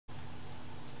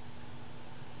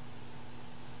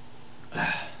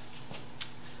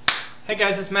Hey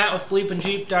guys, it's Matt with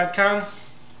BleepinJeep.com.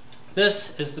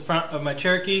 This is the front of my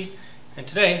Cherokee, and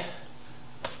today,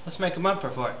 let's make a bumper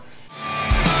for it.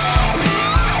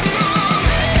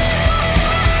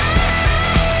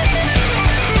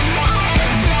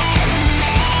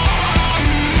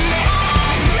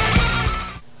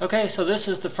 Okay, so this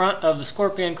is the front of the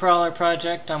Scorpion Crawler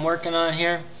project I'm working on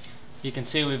here. You can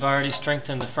see we've already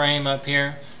strengthened the frame up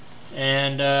here.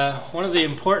 And one of the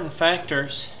important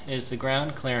factors is the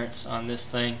ground clearance on this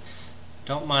thing.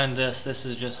 Don't mind this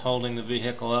is just holding the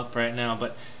vehicle up right now,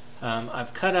 but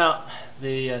I've cut out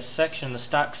the section, the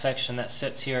stock section that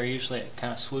sits here. Usually it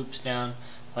kind of swoops down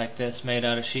like this, made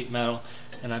out of sheet metal,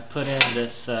 and I put in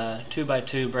this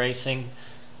 2x2 bracing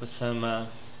with some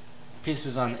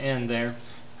pieces on the end there.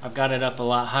 I've got it up a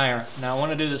lot higher. Now I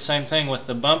want to do the same thing with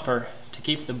the bumper to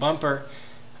keep the bumper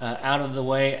out of the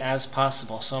way as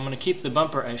possible. So I'm going to keep the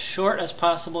bumper as short as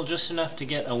possible, just enough to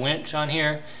get a winch on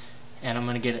here, and I'm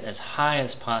going to get it as high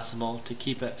as possible to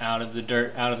keep it out of the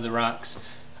dirt, out of the rocks,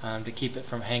 to keep it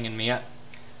from hanging me up.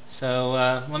 So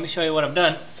let me show you what I've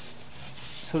done.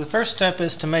 So the first step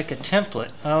is to make a template.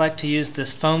 I like to use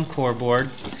this foam core board,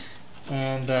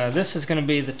 and this is going to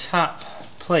be the top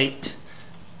plate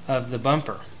of the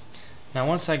bumper. Now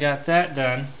once I got that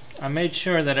done, I made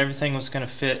sure that everything was going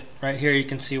to fit. Right here you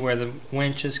can see where the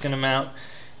winch is going to mount.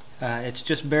 It's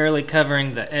just barely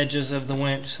covering the edges of the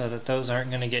winch so that those aren't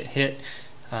going to get hit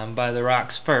by the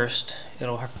rocks first.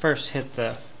 It'll first hit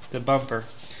the bumper.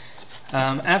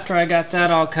 After I got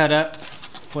that all cut up,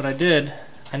 what I did,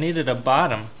 I needed a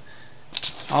bottom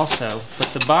also, but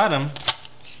the bottom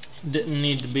didn't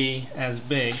need to be as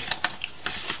big.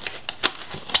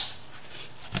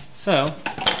 So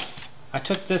I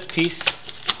took this piece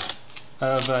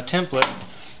of template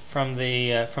from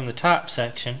the top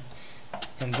section,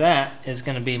 and that is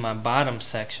going to be my bottom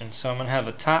section. So I'm going to have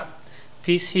a top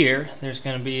piece here. There's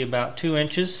going to be about 2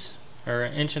 inches, or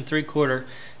 1 3/4 inches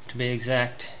to be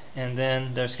exact, and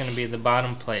then there's going to be the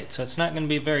bottom plate. So it's not going to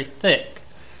be very thick,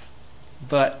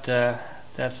 but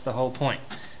that's the whole point.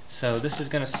 So this is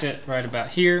going to sit right about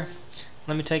here.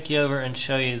 Let me take you over and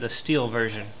show you the steel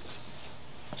version.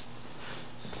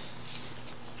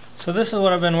 So this is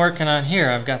what I've been working on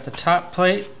here. I've got the top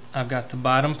plate, I've got the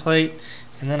bottom plate,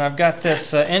 and then I've got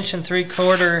this 1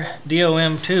 3/4 inch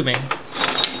DOM tubing.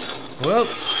 Whoop!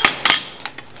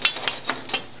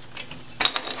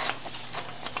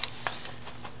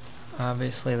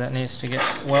 Obviously that needs to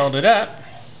get welded up.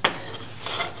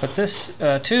 But this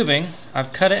tubing,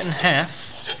 I've cut it in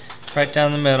half, right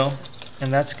down the middle,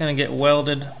 and that's going to get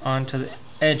welded onto the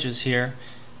edges here,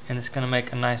 and it's going to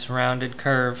make a nice rounded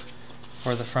curve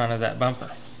for the front of that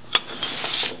bumper.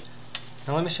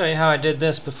 Now let me show you how I did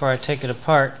this before I take it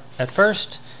apart. At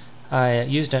first I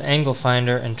used an angle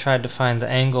finder and tried to find the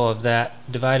angle of that,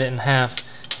 divide it in half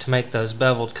to make those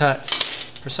beveled cuts.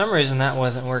 For some reason that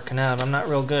wasn't working out. I'm not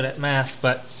real good at math,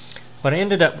 but what I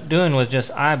ended up doing was just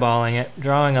eyeballing it,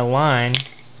 drawing a line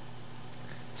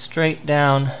straight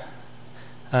down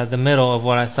the middle of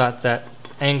what I thought that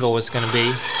angle was going to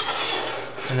be.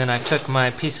 And then I took my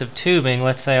piece of tubing,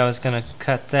 let's say I was going to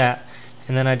cut that,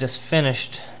 and then I just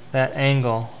finished that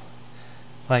angle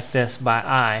like this by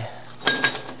eye.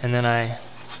 And then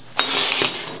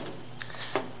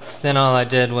all I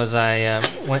did was I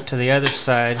went to the other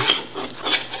side.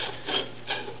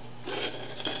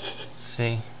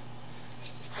 See,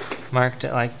 marked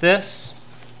it like this,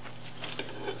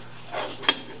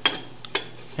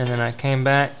 and then I came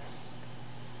back,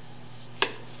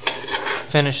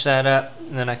 finished that up,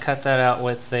 and then I cut that out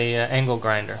with the angle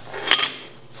grinder.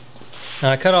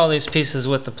 Now I cut all these pieces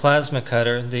with the plasma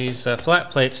cutter. These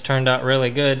flat plates turned out really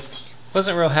good.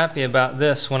 Wasn't real happy about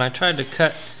this. When I tried to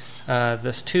cut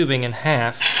this tubing in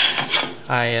half,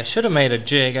 I should have made a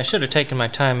jig. I should have taken my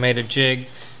time, made a jig,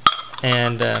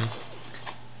 and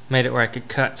made it where I could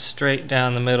cut straight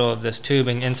down the middle of this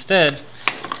tubing. Instead,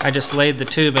 I just laid the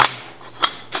tubing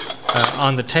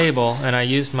on the table, and I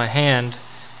used my hand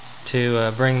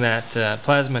to bring that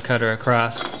plasma cutter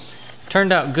across.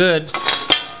 Turned out good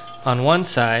on one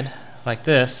side, like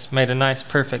this, made a nice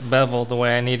perfect bevel the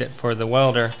way I need it for the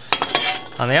welder.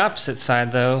 On the opposite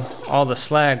side though, all the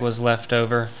slag was left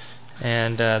over,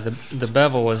 and the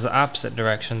bevel was the opposite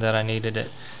direction that I needed it.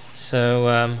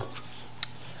 So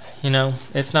you know,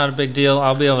 it's not a big deal.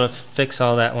 I'll be able to fix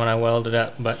all that when I weld it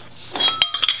up, but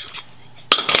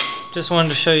just wanted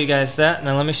to show you guys that.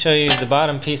 Now let me show you the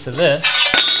bottom piece of this.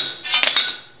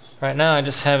 Right now I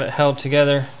just have it held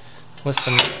together with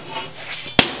some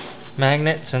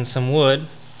magnets and some wood.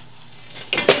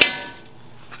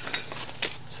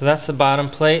 So that's the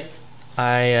bottom plate.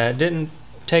 I didn't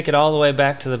take it all the way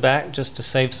back to the back just to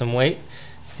save some weight.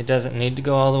 It doesn't need to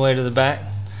go all the way to the back.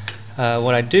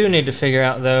 What I do need to figure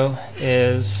out though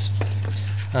is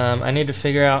I need to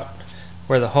figure out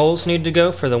where the holes need to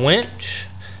go for the winch.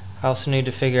 I also need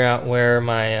to figure out where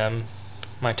my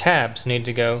my tabs need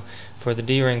to go for the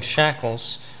D-ring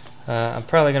shackles. I'm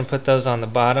probably going to put those on the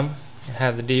bottom and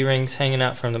have the D-rings hanging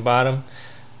out from the bottom.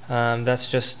 That's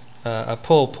just a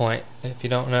pull point. If you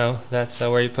don't know, that's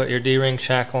where you put your D-ring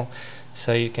shackle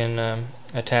so you can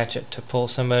attach it to pull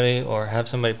somebody or have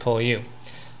somebody pull you.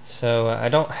 So I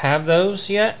don't have those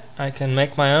yet. I can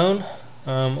make my own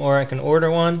or I can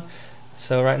order one.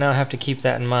 So right now I have to keep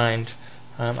that in mind.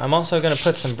 I'm also going to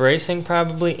put some bracing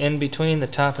probably in between the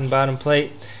top and bottom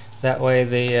plate. That way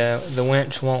the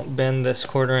winch won't bend this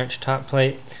 1/4 inch top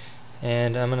plate.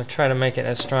 And I'm going to try to make it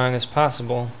as strong as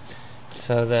possible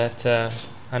so that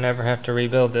I never have to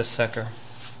rebuild this sucker.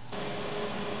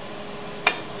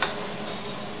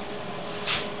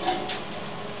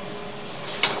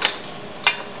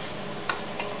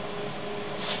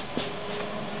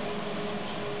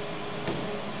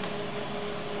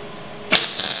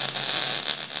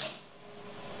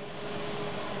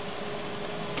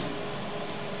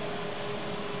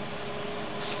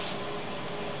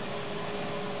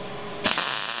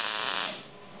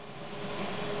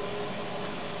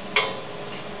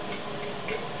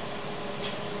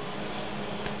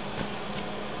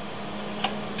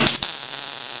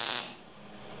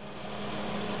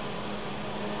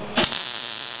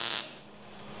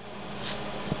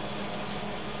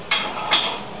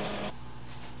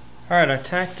 Alright, I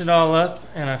tacked it all up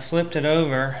and I flipped it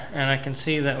over, and I can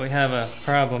see that we have a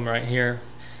problem right here.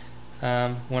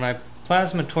 When I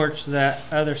plasma torched that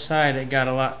other side, it got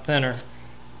a lot thinner,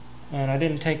 and I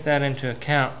didn't take that into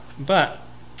account, but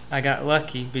I got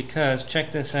lucky because,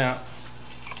 check this out,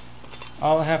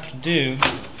 all I have to do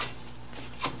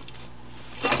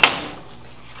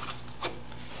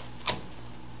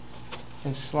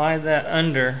is slide that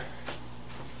under,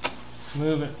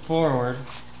 move it forward,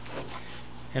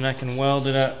 and I can weld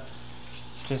it up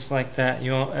just like that.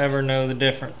 You won't ever know the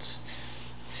difference.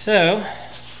 So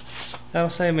that'll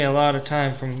save me a lot of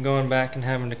time from going back and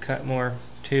having to cut more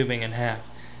tubing in half.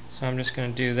 So I'm just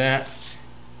going to do that.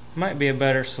 Might be a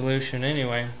better solution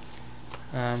anyway,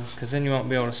 because then you won't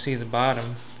be able to see the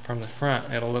bottom from the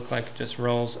front. It'll look like it just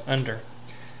rolls under.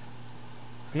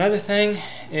 Another thing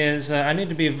is I need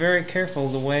to be very careful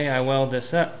the way I weld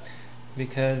this up,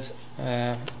 because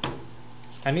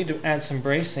I need to add some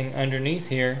bracing underneath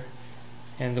here,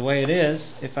 and the way it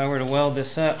is, if I were to weld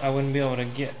this up, I wouldn't be able to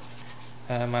get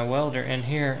my welder in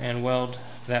here and weld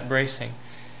that bracing.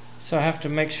 So I have to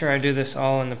make sure I do this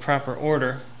all in the proper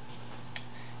order.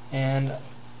 And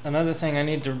another thing, I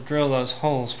need to drill those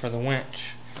holes for the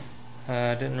winch.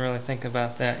 I didn't really think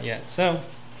about that yet. So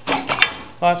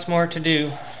lots more to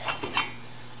do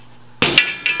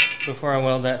before I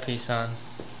weld that piece on.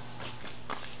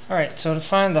 Alright, so to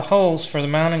find the holes for the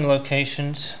mounting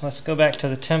locations, let's go back to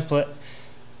the template.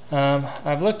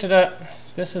 I've looked it up.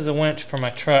 This is a winch for my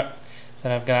truck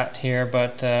that I've got here,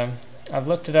 but I've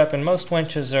looked it up, and most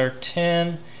winches are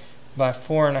 10 by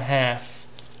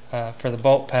 4.5 for the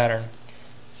bolt pattern.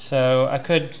 So I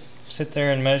could sit there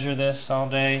and measure this all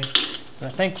day, but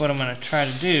I think what I'm going to try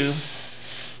to do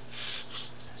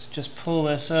is just pull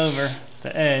this over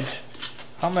the edge.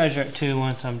 I'll measure it too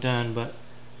once I'm done, but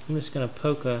I'm just going to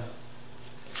poke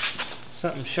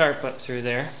something sharp up through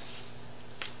there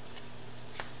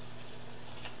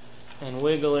and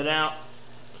wiggle it out.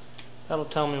 That'll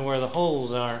tell me where the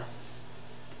holes are.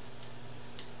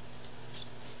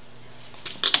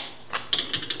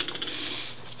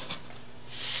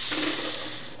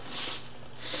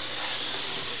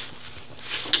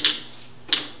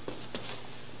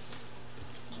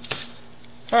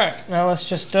 Alright, now let's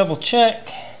just double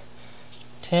check.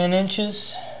 10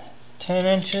 inches. 10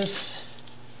 inches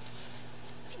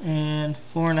and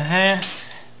 4.5.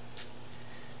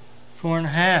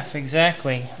 4.5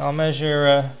 exactly. I'll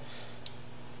measure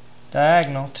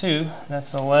diagonal too.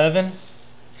 That's 11,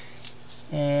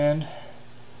 and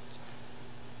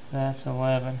that's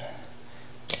 11.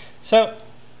 So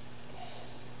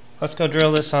let's go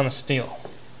drill this on the steel.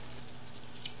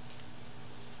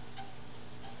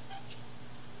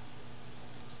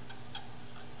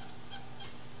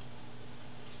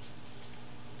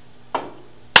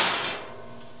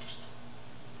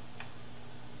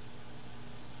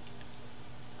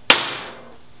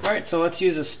 Alright, so let's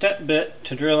use a step bit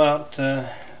to drill out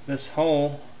this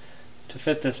hole to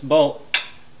fit this bolt.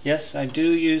 Yes, I do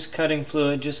use cutting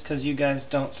fluid. Just because you guys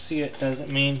don't see it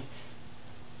doesn't mean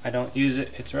I don't use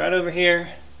it. It's right over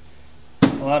here.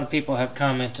 A lot of people have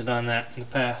commented on that in the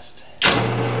past.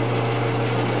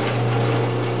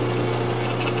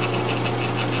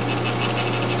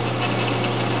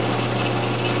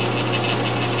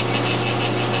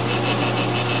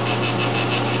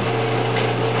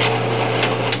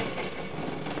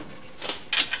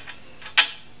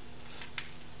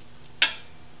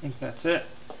 I think that's it.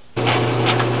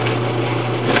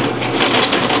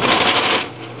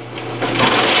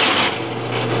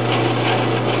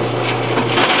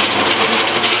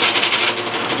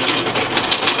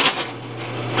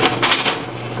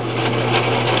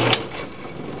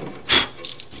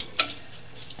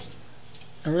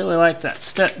 I really like that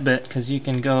step bit because you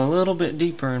can go a little bit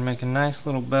deeper and make a nice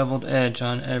little beveled edge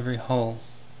on every hole.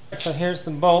 So here's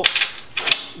the bolt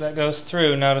that goes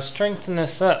through. Now to strengthen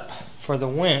this up for the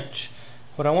winch,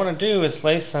 what I want to do is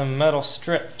lay some metal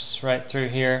strips right through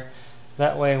here.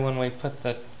 That way when we put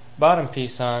the bottom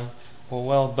piece on, we'll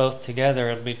weld both together.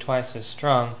 It'll be twice as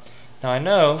strong. Now I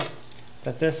know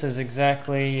that this is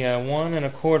exactly 1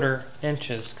 1/4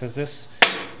 inches because this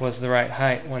was the right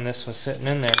height when this was sitting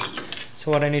in there. So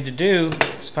what I need to do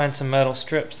is find some metal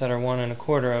strips that are 1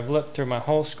 1/4. I've looked through my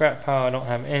whole scrap pile. I don't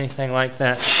have anything like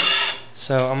that.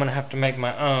 So I'm going to have to make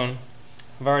my own.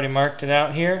 I've already marked it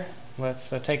out here. Let's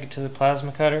take it to the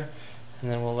plasma cutter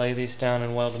and then we'll lay these down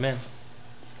and weld them in.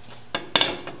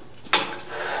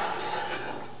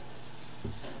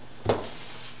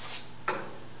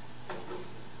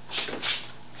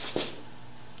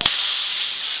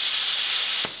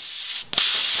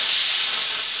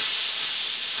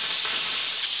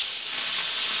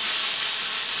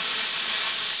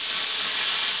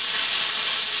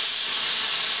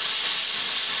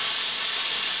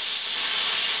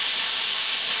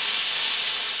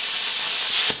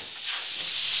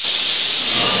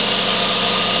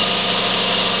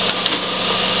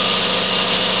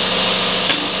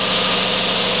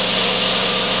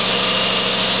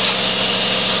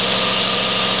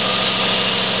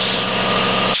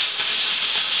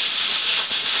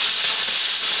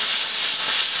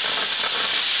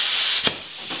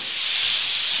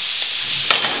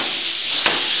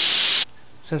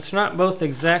 Since they're not both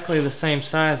exactly the same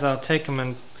size, I'll take them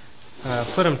and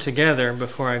put them together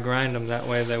before I grind them. That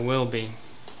way they will be.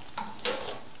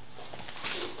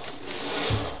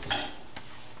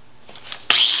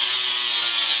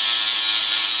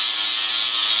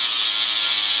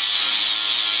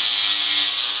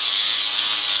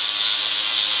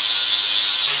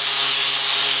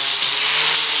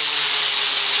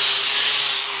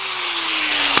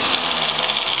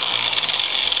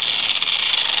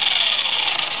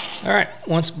 Alright,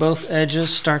 once both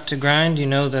edges start to grind, you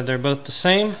know that they're both the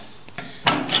same.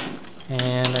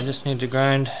 And I just need to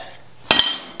grind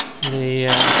the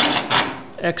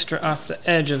extra off the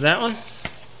edge of that one.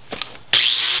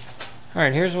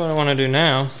 Alright, here's what I want to do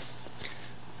now.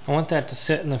 I want that to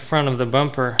sit in the front of the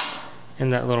bumper in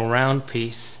that little round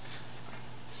piece.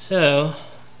 So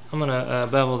I'm going to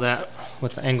bevel that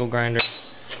with the angle grinder.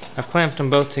 I've clamped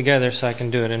them both together so I can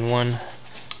do it in one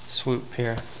swoop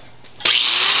here.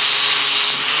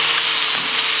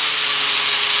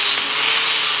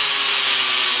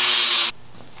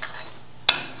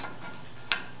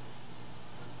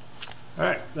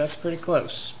 Alright, that's pretty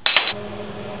close.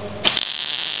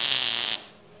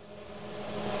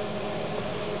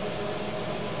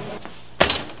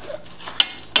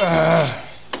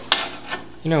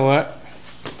 You know what?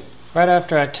 Right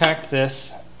after I tacked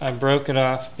this, I broke it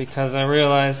off because I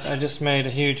realized I just made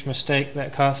a huge mistake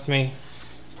that cost me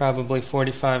probably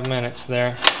 45 minutes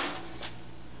there.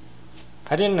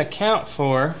 I didn't account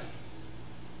for,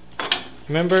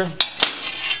 remember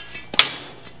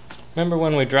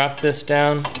when we dropped this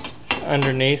down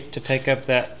underneath to take up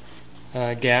that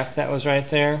gap that was right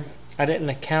there? I didn't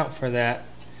account for that,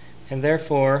 and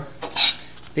therefore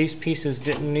these pieces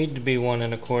didn't need to be 1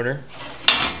 1/4.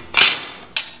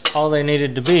 All they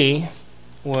needed to be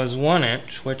was 1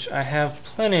 inch, which I have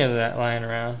plenty of that lying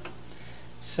around.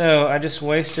 So I just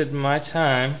wasted my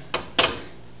time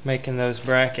making those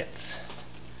brackets.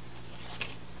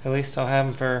 At least I'll have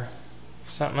them for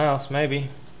something else, maybe.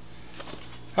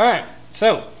 Alright,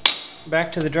 so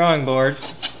back to the drawing board.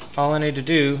 All I need to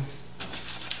do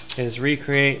is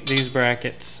recreate these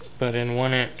brackets, but in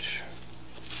 1 inch.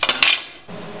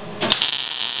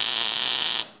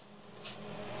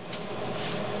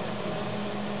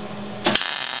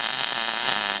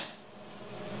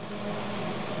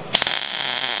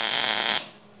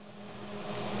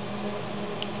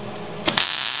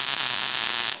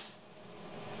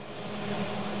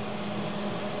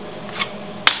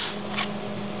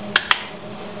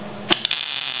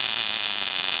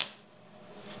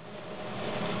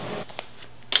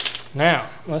 Now,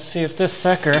 let's see if this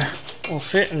sucker will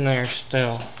fit in there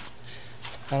still.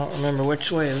 I don't remember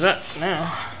which way is up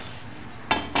now.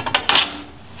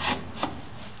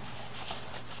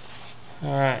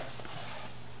 Alright.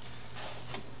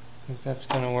 I think that's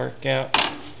going to work out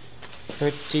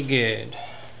pretty good.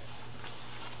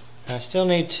 I still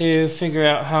need to figure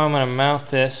out how I'm going to mount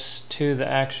this to the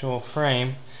actual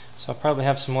frame. So I'll probably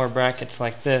have some more brackets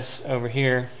like this over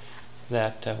here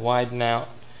that widen out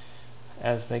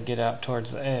as they get out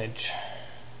towards the edge.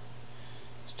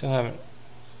 Still haven't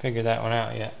figured that one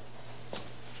out yet.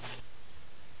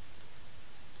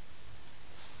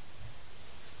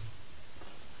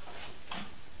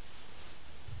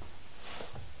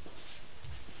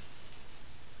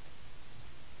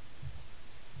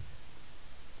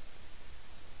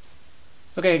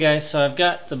 Okay guys, so I've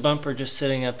got the bumper just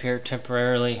sitting up here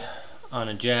temporarily on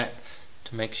a jack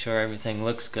to make sure everything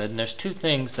looks good. And there's two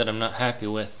things that I'm not happy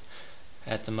with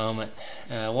at the moment.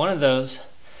 One of those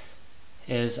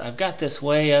is I've got this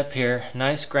way up here,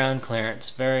 nice ground clearance,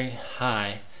 very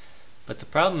high. But the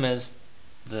problem is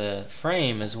the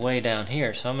frame is way down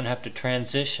here, so I'm going to have to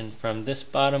transition from this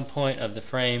bottom point of the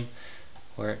frame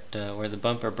where the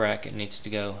bumper bracket needs to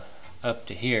go up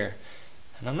to here.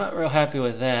 And I'm not real happy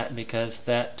with that because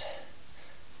that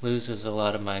loses a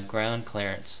lot of my ground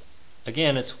clearance.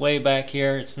 Again, it's way back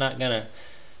here, it's not going to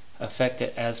affect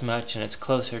it as much, and it's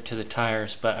closer to the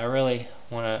tires, but I really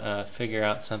want to figure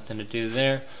out something to do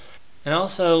there. And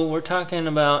also, we're talking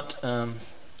about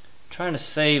trying to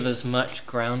save as much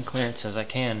ground clearance as I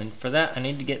can, and for that I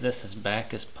need to get this as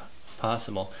back as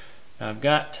possible. Now, I've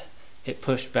got it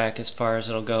pushed back as far as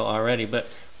it'll go already, but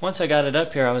once I got it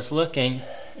up here I was looking,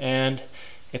 and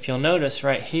if you'll notice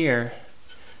right here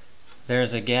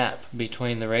there's a gap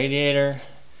between the radiator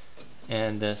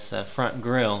and this front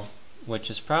grille, which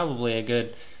is probably a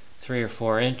good 3 or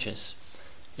 4 inches.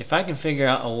 If I can figure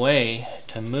out a way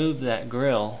to move that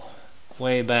grille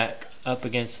way back up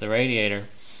against the radiator,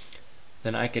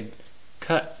 then I could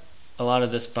cut a lot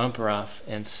of this bumper off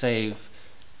and save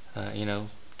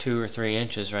 2 or 3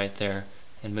 inches right there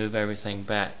and move everything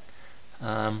back.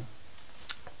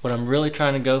 What I'm really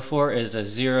trying to go for is a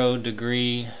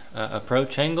 0-degree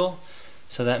approach angle.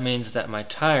 So that means that my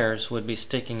tires would be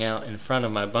sticking out in front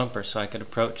of my bumper, so I could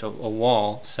approach a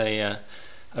wall, say a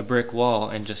brick wall,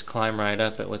 and just climb right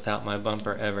up it without my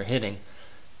bumper ever hitting.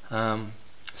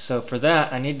 So for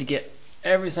that I need to get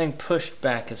everything pushed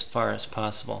back as far as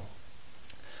possible.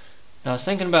 Now I was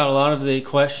thinking about a lot of the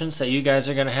questions that you guys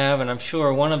are going to have, and I'm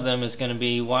sure one of them is going to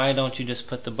be, why don't you just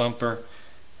put the bumper,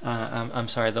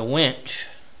 the winch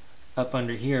up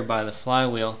under here by the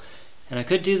flywheel? And I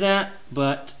could do that,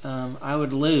 but I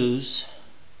would lose,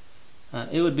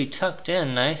 it would be tucked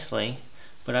in nicely,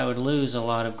 but I would lose a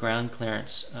lot of ground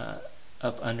clearance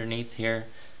up underneath here,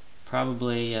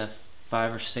 probably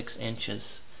 5 or 6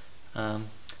 inches. So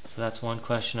that's one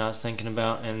question I was thinking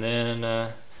about. And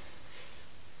then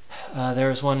there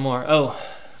was one more. Oh,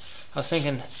 I was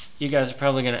thinking you guys are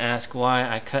probably going to ask why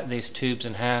I cut these tubes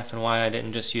in half and why I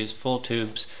didn't just use full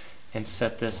tubes and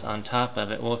set this on top of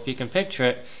it. Well, if you can picture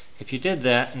it, if you did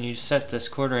that and you set this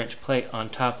 1/4 inch plate on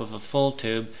top of a full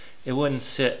tube, it wouldn't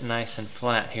sit nice and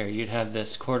flat here. You'd have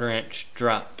this 1/4 inch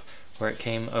drop where it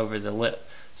came over the lip.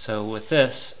 So with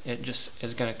this, it just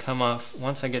is going to come off.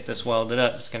 Once I get this welded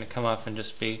up, it's going to come off and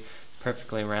just be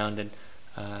perfectly rounded,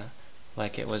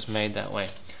 like it was made that way.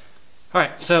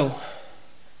 Alright, so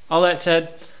all that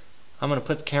said, I'm going to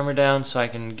put the camera down so I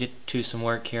can get to some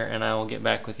work here, and I will get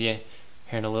back with you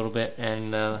here in a little bit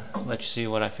and let you see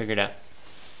what I figured out.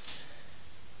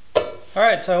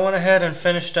 Alright, so I went ahead and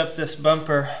finished up this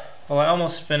bumper. Well, I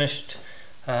almost finished.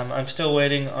 I'm still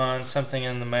waiting on something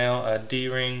in the mail, a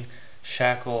D-ring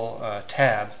shackle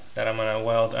tab that I'm going to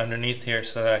weld underneath here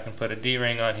so that I can put a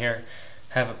D-ring on here,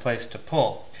 have a place to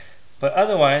pull. But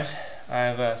otherwise,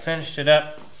 I've finished it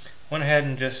up. Went ahead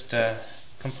and just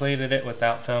completed it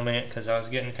without filming it because I was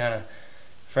getting kind of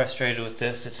frustrated with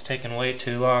this. It's taken way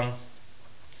too long.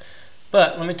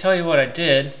 But let me tell you what I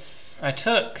did. I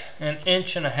took 1.5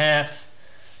 inches,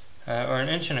 or 1.25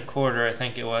 inches, I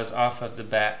think it was, off of the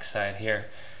back side here.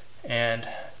 And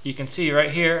you can see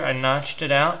right here I notched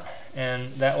it out,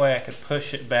 and that way I could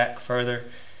push it back further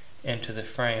into the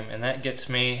frame. And that gets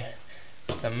me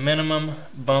the minimum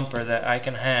bumper that I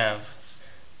can have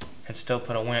and still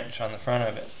put a winch on the front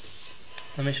of it.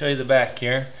 Let me show you the back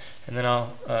here, and then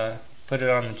I'll put it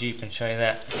on the Jeep and show you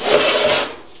that.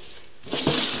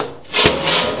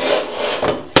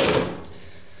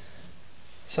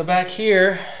 So back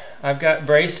here I've got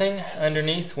bracing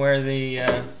underneath where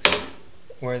the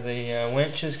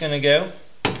winch is going to go.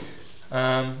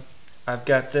 I've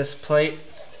got this plate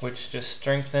which just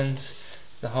strengthens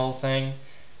the whole thing.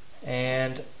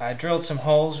 And I drilled some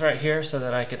holes right here so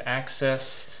that I could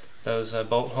access those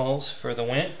bolt holes for the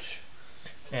winch.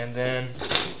 And then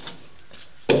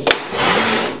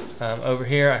over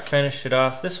here I finished it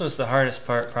off. This was the hardest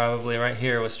part probably right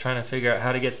here, was trying to figure out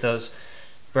how to get those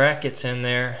brackets in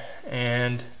there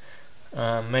and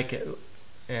make it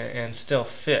and still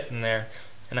fit in there.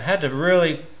 And I had to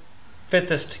really fit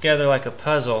this together like a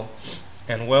puzzle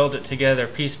and weld it together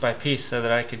piece by piece so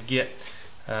that I could get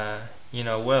you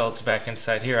know, welds back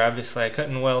inside here. Obviously I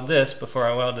couldn't weld this before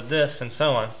I welded this, and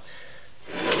so on.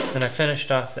 Then I finished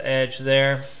off the edge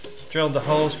there, drilled the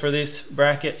holes for these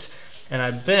brackets, and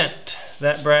I bent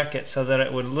that bracket so that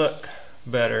it would look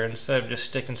better. Instead of just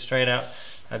sticking straight out,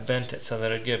 I bent it so that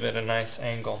it would give it a nice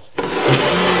angle.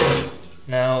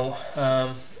 Now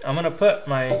I'm going to put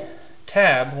my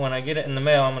tab, when I get it in the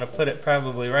mail, I'm going to put it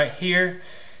probably right here,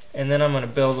 and then I'm going to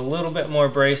build a little bit more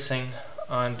bracing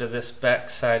onto this back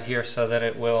side here so that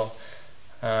it will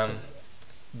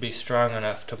be strong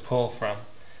enough to pull from.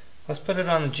 Let's put it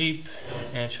on the Jeep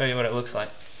and show you what it looks like.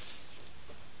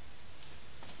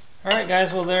 Alright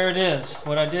guys, well there it is.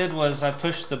 What I did was I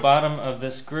pushed the bottom of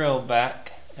this grill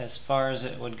back as far as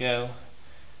it would go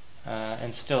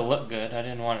and still look good. I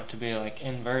didn't want it to be like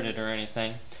inverted or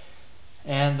anything.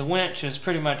 And the winch is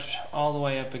pretty much all the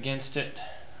way up against it,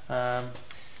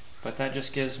 but that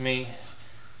just gives me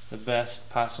the best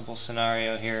possible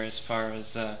scenario here as far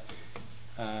as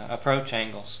approach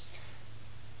angles.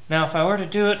 Now if I were to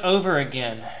do it over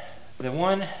again, the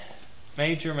one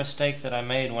major mistake that I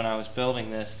made when I was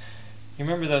building this, you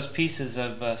remember those pieces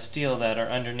of steel that are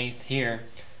underneath here?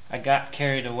 I got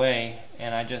carried away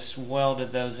and I just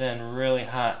welded those in really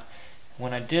hot.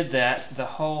 When I did that, the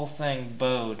whole thing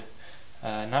bowed.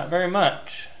 Not very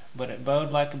much, but it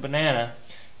bowed like a banana.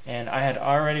 And I had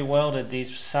already welded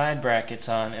these side brackets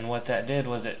on, and what that did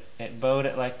was it bowed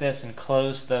it like this and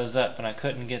closed those up, and I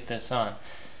couldn't get this on.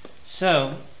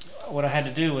 So what I had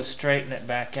to do was straighten it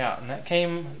back out, and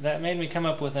that made me come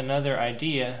up with another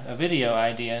idea, a video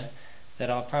idea that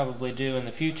I'll probably do in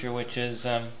the future, which is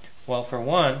well, for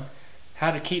one, how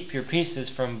to keep your pieces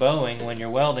from bowing when you're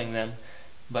welding them,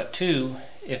 but two,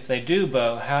 if they do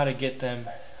bow, how to get them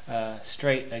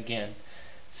straight again.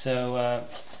 So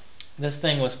this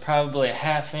thing was probably a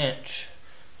 ½ inch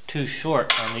too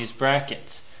short on these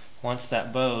brackets. Once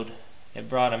that bowed, it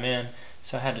brought them in,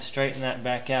 so I had to straighten that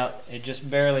back out. It just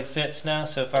barely fits now,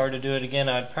 so if I were to do it again,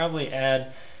 I'd probably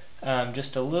add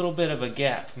just a little bit of a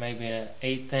gap, maybe an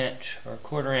 1/8 inch or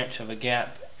 1/4 inch of a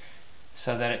gap,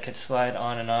 so that it could slide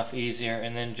on and off easier,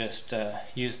 and then just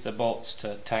use the bolts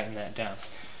to tighten that down.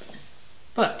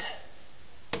 But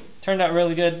turned out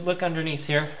really good. Look underneath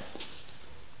here.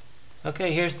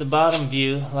 Okay, here's the bottom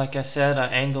view. Like I said, I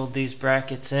angled these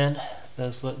brackets in.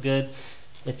 Those look good.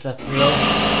 It's up real.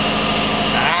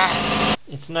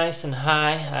 It's nice and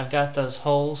high. I've got those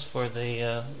holes for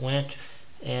the winch,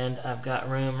 and I've got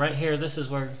room right here. This is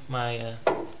where my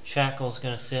shackle is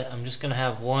going to sit. I'm just going to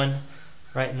have one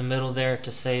right in the middle there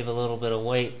to save a little bit of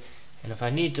weight. And if I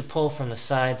need to pull from the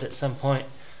sides at some point,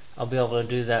 I'll be able to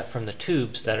do that from the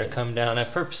tubes that are come down. I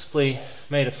purposely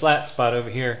made a flat spot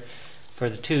over here for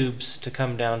the tubes to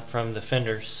come down from the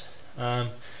fenders.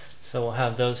 So we'll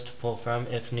have those to pull from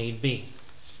if need be.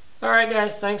 Alright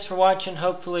guys, thanks for watching.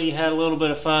 Hopefully you had a little bit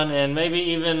of fun and maybe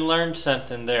even learned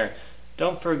something there.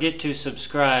 Don't forget to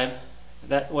subscribe.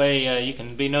 That way you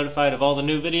can be notified of all the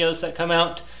new videos that come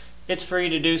out. It's free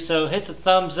to do so. Hit the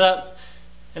thumbs up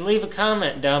and leave a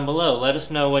comment down below. Let us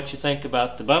know what you think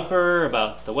about the bumper,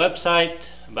 about the website,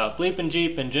 about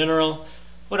BleepinJeep in general,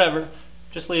 whatever.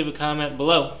 Just leave a comment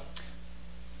below.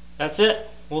 That's it.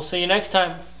 We'll see you next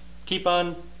time. Keep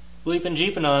on bleeping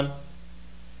Jeeping on.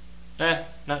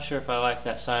 Not sure if I like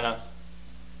that sign off.